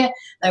next year.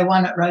 They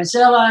won at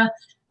Rosella.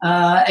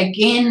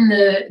 Again,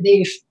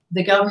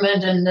 the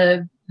government and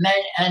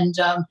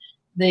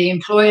the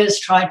employers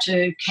tried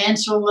to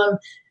cancel them.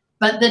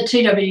 But the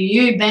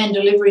TWU banned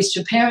deliveries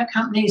to parent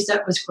companies.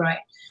 That was great.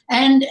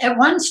 And at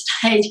one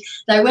stage,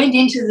 they went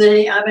into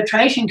the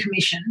Arbitration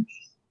Commission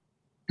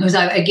because,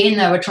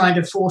 they were trying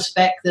to force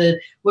back the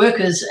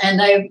workers. And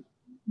they were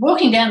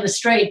walking down the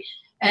street,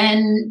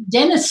 and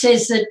Dennis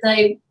says that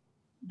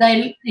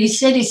he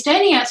said he's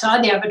standing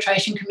outside the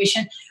Arbitration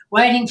Commission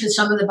waiting for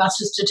some of the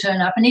buses to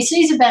turn up, and he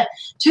sees about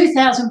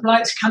 2,000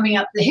 blokes coming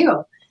up the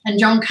hill and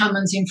John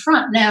Cummins in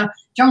front. Now,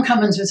 John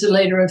Cummins was the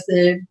leader of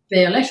the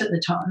BLF at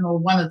the time, or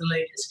one of the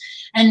leaders.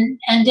 And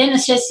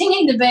Dennis says,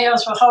 thinking the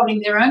BLs were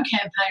holding their own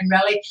campaign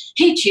rally,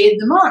 he cheered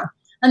them on.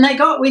 And they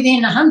got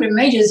within 100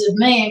 metres of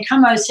me, and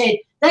Cummo said,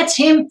 that's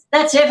him,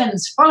 that's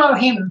Evans, follow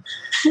him.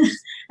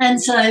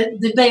 And so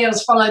the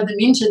BLs followed them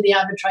into the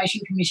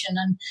Arbitration Commission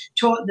and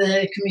taught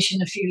the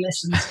Commission a few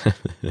lessons.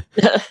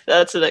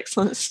 That's an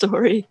excellent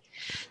story.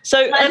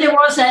 So there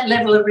was that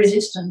level of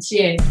resistance,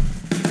 yeah.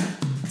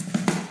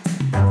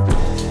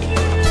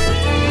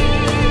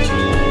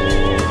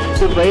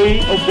 The way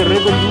of the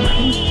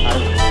revolution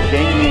has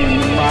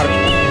genuine marked.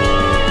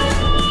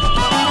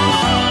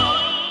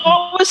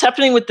 What was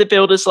happening with the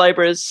builders'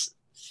 labourers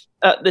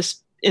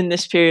in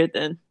this period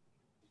then?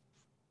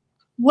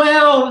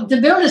 Well, the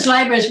builders'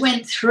 labourers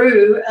went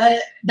through,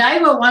 they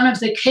were one of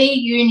the key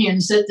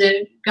unions that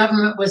the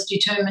government was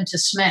determined to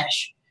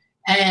smash.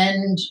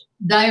 And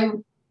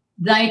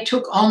they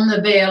took on the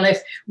BLF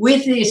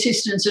with the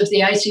assistance of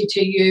the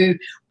ACTU,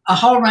 a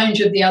whole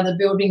range of the other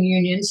building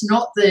unions,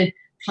 not the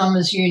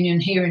Plumbers Union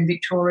here in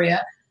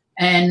Victoria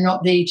and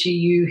not the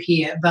ETU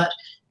here, but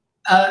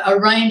a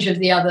range of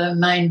the other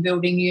main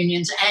building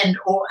unions and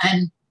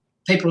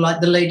people like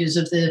the leaders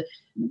of the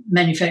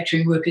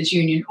Manufacturing Workers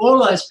Union.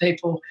 All those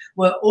people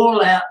were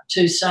all out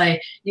to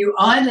say you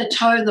either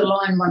toe the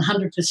line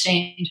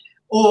 100%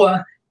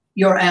 or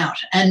you're out.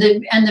 And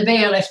the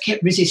BLF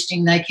kept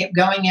resisting. They kept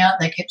going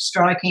out. They kept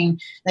striking.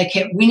 They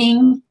kept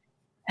winning.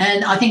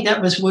 And I think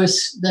that was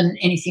worse than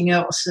anything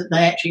else, that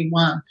they actually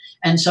won.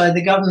 And so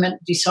the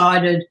government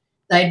decided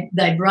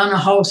they'd run a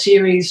whole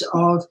series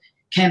of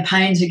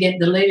campaigns against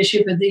the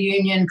leadership of the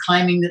union,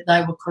 claiming that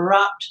they were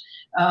corrupt,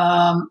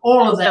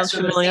 all of that Sounds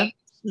sort familiar. of thing.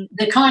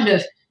 The kind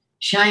of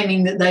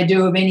shaming that they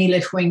do of any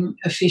left-wing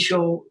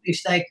official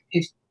if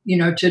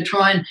to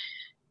try and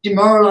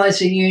demoralise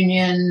the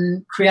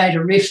union, create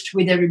a rift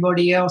with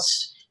everybody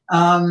else.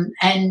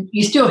 And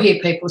you still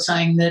hear people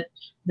saying that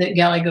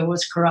Gallagher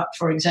was corrupt,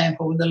 for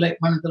example,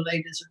 one of the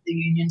leaders of the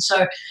union.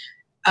 So,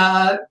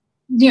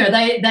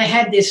 they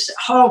had this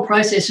whole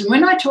process. And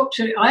when I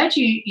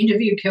actually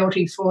interviewed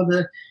Kelty for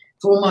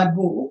my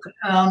book,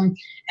 and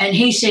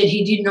he said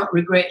he did not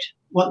regret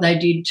what they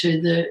did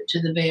to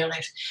the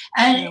BLF.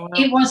 And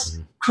it was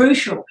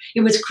crucial.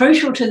 It was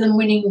crucial to them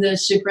winning the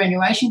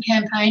superannuation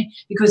campaign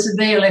because the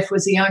BLF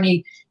was the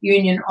only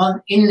union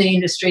in the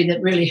industry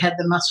that really had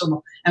the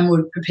muscle and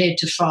were prepared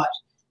to fight.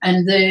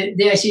 And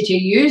the ACT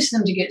used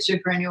them to get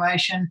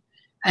superannuation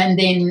and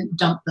then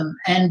dumped them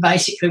and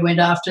basically went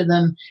after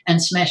them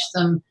and smashed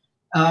them.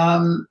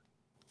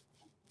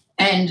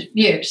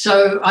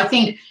 So I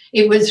think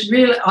it was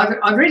really,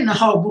 I've written a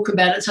whole book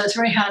about it, so it's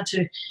very hard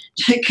to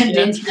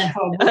condense that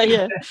whole book.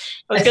 I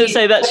was going to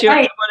say that's one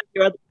of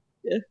your other.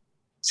 Yeah.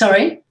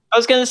 Sorry? I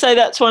was going to say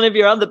that's one of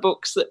your other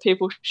books that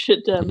people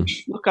should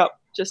look up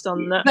just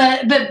on that.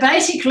 But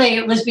basically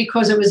it was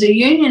because it was a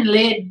union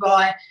led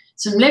by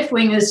some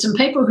left-wingers, some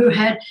people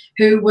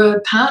who were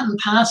part and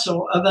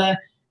parcel of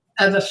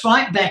a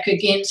fight back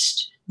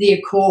against the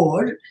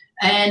Accord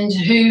and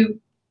who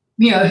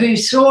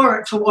saw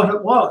it for what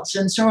it was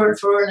and saw it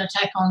for an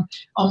attack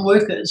on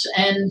workers.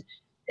 And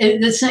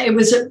it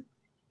was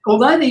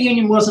although the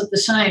union wasn't the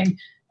same,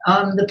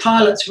 the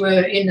pilots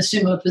were in a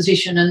similar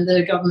position and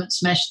the government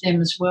smashed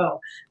them as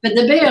well. But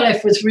the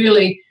BLF was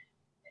really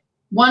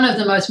one of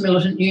the most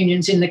militant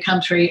unions in the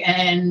country,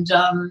 and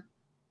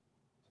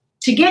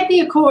to get the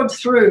Accord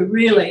through,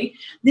 really,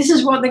 this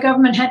is what the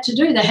government had to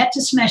do. They had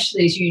to smash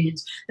these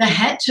unions. They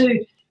had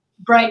to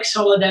break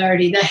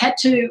solidarity. They had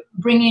to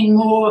bring in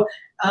more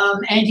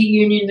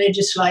anti-union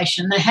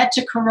legislation. They had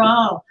to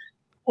corral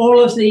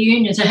all of the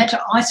unions. They had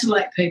to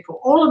isolate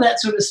people, all of that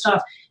sort of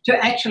stuff to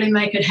actually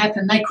make it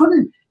happen. They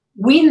couldn't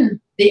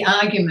win the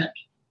argument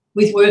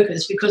with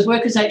workers because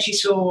workers actually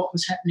saw what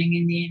was happening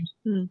in the end.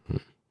 Mm.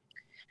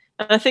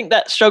 And I think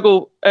that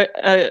struggle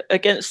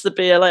against the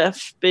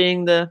BLF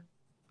being the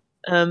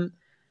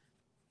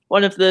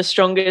one of the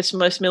strongest,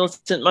 most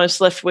militant,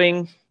 most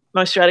left-wing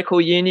most radical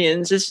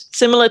unions is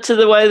similar to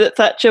the way that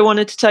Thatcher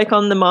wanted to take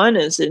on the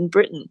miners in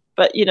Britain.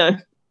 But,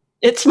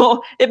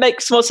 it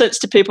makes more sense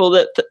to people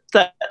that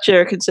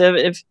Thatcher, a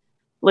conservative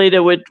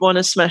leader, would want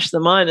to smash the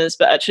miners.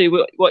 But actually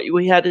what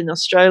we had in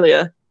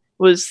Australia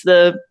was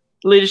the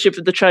leadership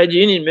of the trade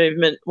union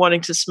movement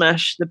wanting to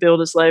smash the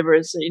builders'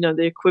 labourers, the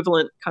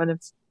equivalent kind of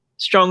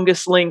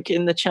strongest link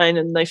in the chain.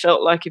 And they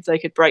felt like if they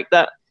could break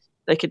that,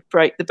 they could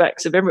break the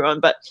backs of everyone.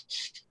 But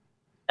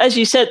as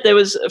you said, there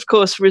was, of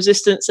course,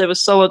 resistance. There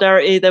was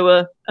solidarity. There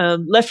were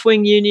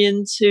left-wing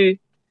unions who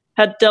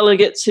had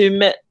delegates who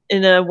met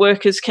in a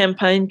workers'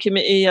 campaign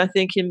committee, I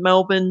think, in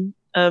Melbourne.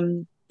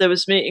 There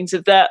was meetings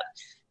of that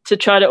to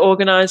try to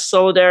organise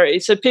solidarity.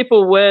 So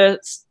people were,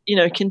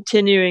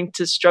 continuing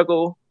to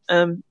struggle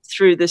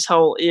through this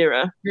whole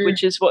era,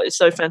 which is what is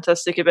so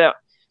fantastic about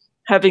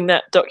having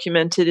that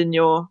documented in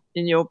your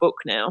book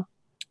now.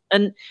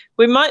 And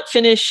we might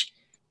finish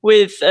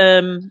with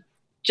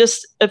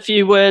just a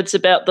few words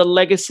about the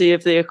legacy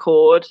of the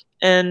Accord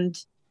and,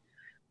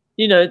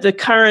 the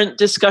current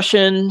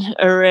discussion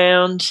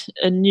around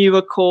a new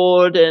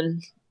Accord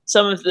and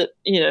some of the,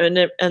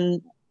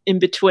 and in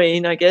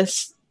between, I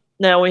guess.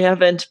 Now we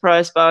have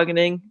enterprise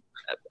bargaining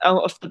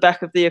off the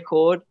back of the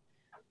Accord.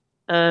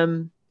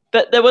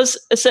 But there was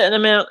a certain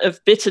amount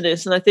of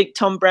bitterness, and I think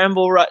Tom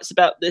Bramble writes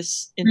about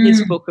this in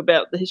his book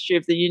about the history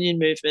of the union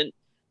movement,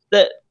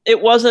 that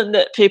it wasn't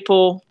that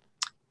people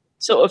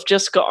sort of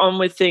just got on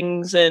with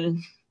things and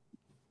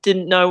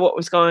didn't know what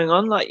was going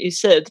on. Like you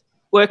said,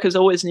 workers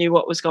always knew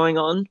what was going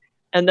on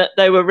and that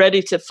they were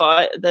ready to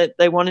fight, that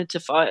they wanted to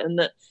fight, and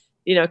that,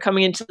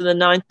 coming into the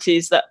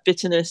 90s, that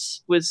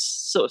bitterness was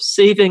sort of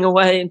seething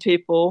away in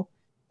people.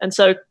 And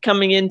so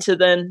coming into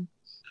then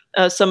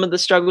some of the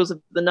struggles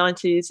of the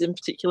 90s, in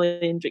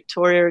particularly in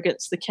Victoria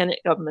against the Kennett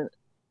government,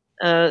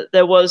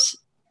 there was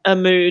a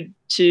mood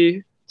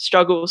to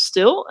struggle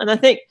still. And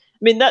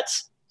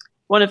that's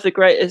one of the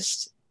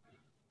greatest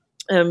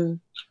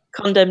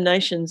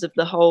condemnations of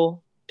the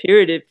whole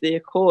period of the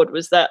Accord,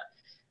 was that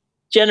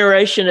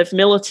generation of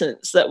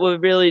militants that were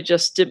really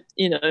just,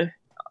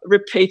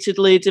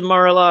 repeatedly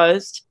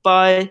demoralised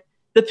by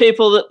the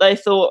people that they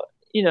thought,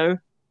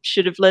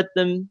 should have led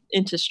them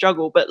into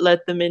struggle, but led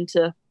them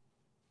into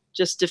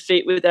just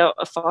defeat without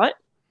a fight.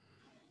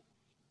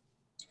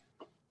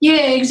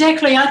 Yeah,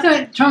 exactly. I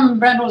thought Tom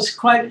Bramble's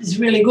quote is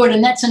really good,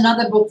 and that's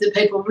another book that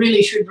people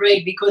really should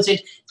read, because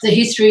it's the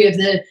history of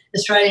the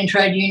Australian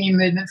trade union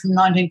movement from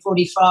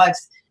 1945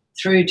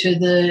 through to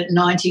the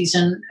 90s,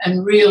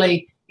 and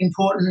really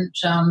important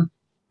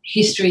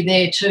history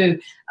there too.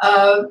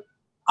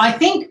 I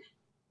think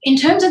in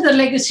terms of the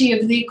legacy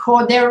of the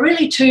Accord, there are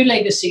really two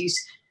legacies.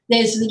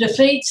 There's the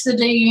defeats, the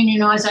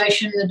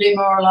deunionisation, the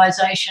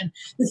demoralisation.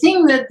 The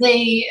thing that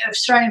the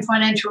Australian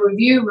Financial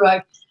Review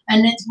wrote,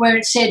 and it's where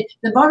it said,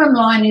 the bottom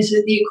line is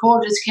that the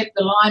Accord has kept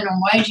the line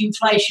on wage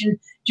inflation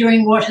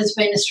during what has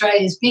been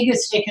Australia's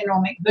biggest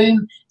economic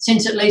boom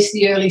since at least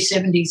the early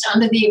 70s.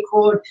 Under the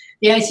Accord,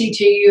 the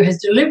ACTU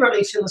has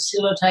deliberately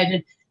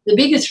facilitated the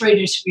biggest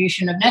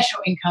redistribution of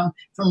national income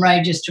from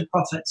wages to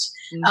profits.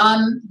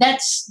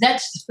 That's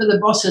for the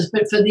bosses,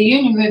 but for the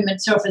union movement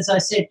itself, as I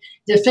said,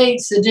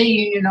 defeats the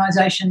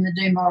deunionisation, the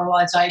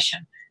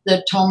demoralisation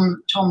that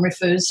Tom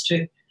refers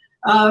to.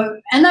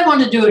 And they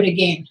want to do it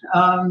again.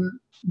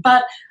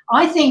 But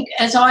I think,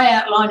 as I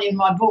outline in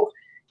my book,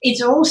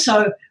 it's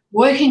also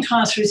working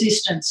class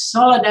resistance,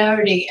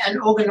 solidarity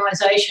and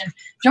organisation.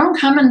 John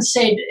Cummins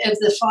said of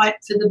the fight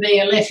for the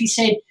BLF, he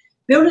said,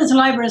 builders'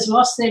 labourers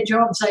lost their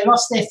jobs, they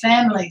lost their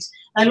families,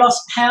 they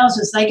lost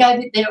houses, they gave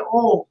it their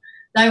all.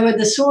 They were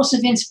the source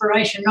of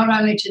inspiration not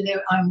only to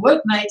their own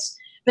workmates,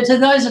 but to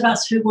those of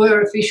us who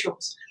were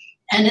officials.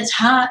 And it's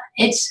had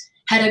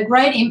a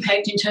great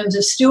impact in terms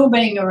of still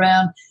being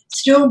around,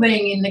 still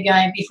being in the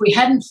game. If we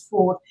hadn't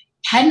fought,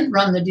 hadn't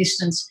run the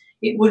distance,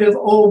 it would have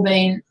all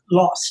been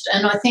lost.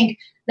 And I think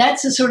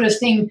that's the sort of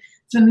thing,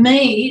 for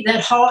me,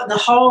 the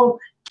whole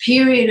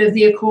period of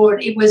the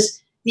Accord, it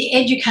was the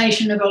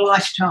education of a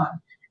lifetime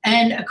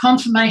and a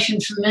confirmation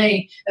for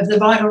me of the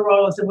vital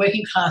role of the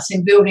working class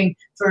in building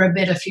for a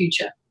better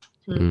future.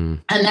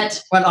 And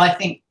that's what I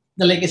think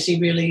the legacy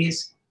really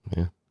is.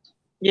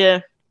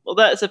 Yeah. Well,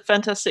 that's a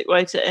fantastic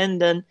way to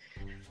end. And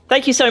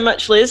thank you so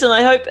much, Liz. And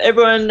I hope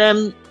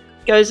everyone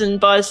goes and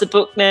buys the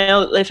book now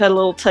that they've had a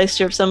little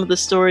taster of some of the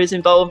stories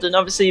involved. And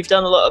obviously you've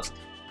done a lot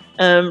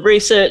of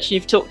research.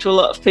 You've talked to a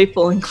lot of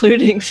people,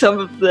 including some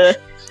of the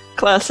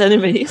class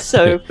enemies.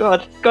 So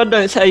God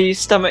knows how you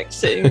stomach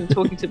sitting and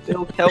talking to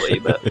Bill Kelly,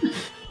 but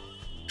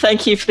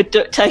thank you for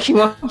taking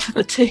one for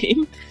the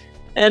team.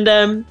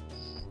 And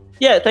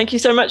thank you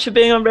so much for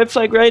being on Red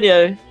Flag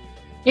Radio.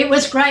 It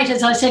was great.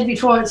 As I said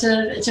before, it's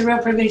a real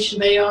privilege to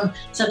be on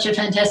such a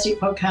fantastic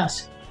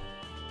podcast.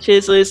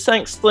 Cheers, Liz.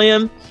 Thanks,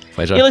 Liam.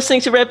 Pleasure. You're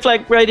listening to Red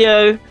Flag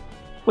Radio.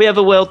 We have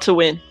a world to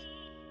win.